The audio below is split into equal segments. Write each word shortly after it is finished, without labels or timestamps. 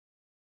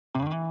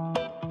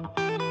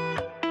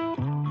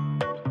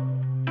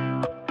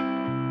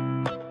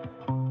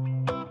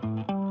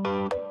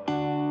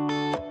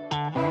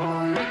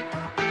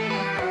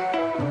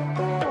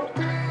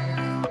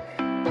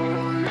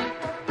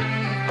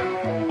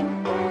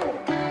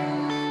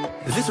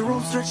If it's a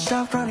road stretched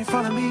out right in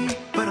front of me,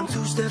 but I'm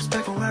 2 steps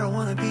back from where I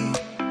wanna be.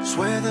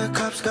 Swear the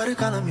cops got a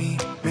gun on me.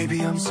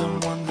 Maybe I'm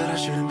someone that I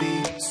shouldn't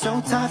be.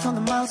 So tired from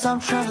the miles I'm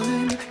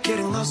traveling,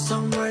 getting lost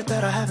somewhere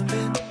that I haven't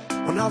been.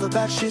 When all the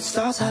bad shit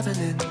starts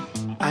happening,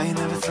 I ain't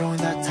never throwing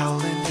that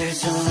towel in.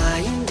 There's a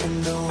lion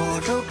in the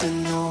wardrobe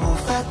and a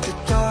wolf at the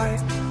door.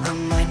 I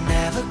might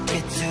never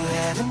get to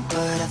heaven,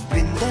 but I've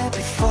been there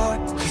before.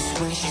 Cause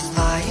when she's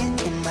lying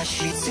in my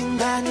sheets in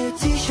that new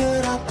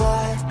t-shirt I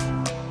bought,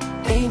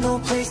 ain't no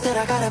place that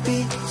I gotta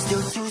be.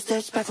 Still 2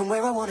 steps back from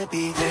where I wanna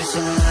be. There's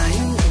a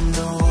lion in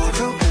the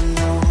wardrobe and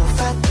a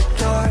wolf at the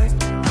door.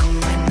 I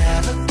might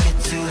never get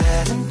to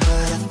heaven,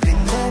 but I've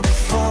been there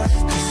before.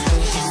 Cause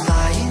when she's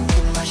lying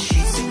in my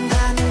sheets in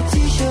that new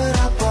t-shirt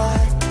I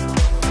bought,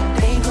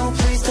 ain't no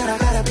place that I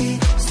gotta be.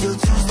 Still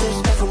 2 steps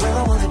back from where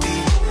I wanna be.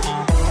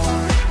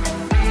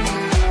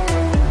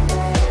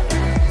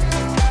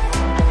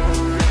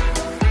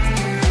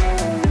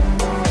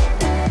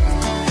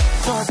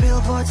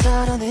 Billboards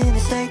out on the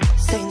interstate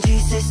saying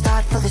Jesus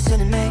died for the sin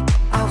in me.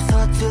 I was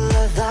taught to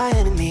love thy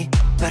enemy,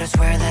 but I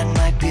swear that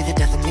might be the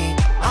death of me.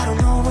 I don't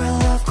know where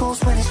love goes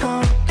when it's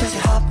gone. Does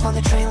it hop on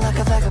the train like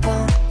a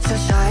vagabond?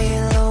 Such high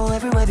and low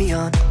everywhere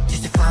beyond,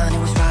 just to find it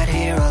was right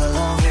here all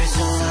along. There's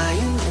a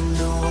lion in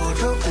the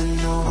wardrobe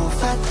and a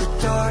wolf at the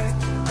door.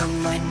 I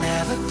might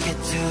never get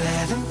to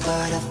heaven,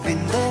 but I've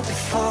been there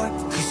before.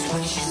 Cause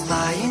when she's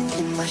lying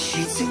in my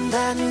sheets in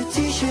that new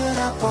t-shirt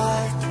I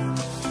bought,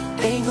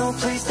 ain't no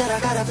place that I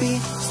gotta be.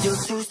 Still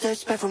 2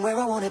 steps back from where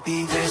I wanna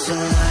be. There's a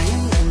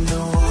lion in the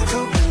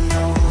wardrobe and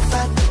a wolf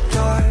at the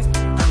door.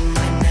 I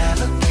might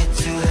never get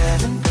to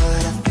heaven,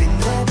 but I've been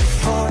there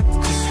before.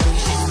 Cause when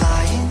she's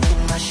lying in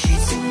my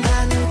sheets in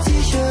that new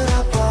t-shirt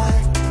I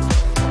bought,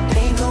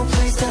 ain't no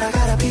place that I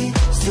gotta be.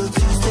 Still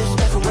 2 steps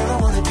back from where I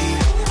wanna be.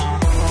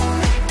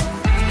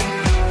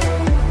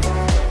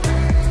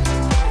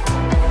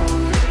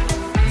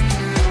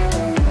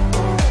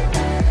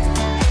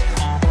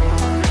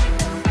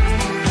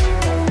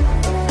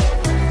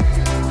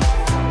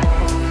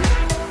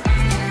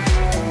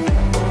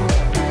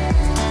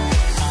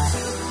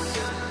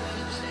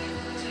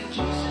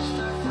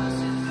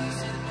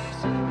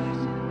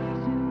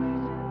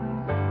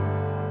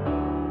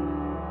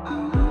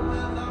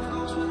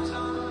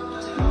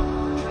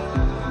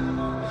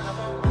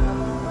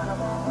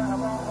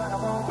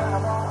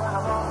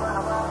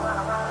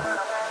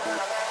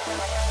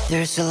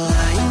 There's a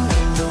lion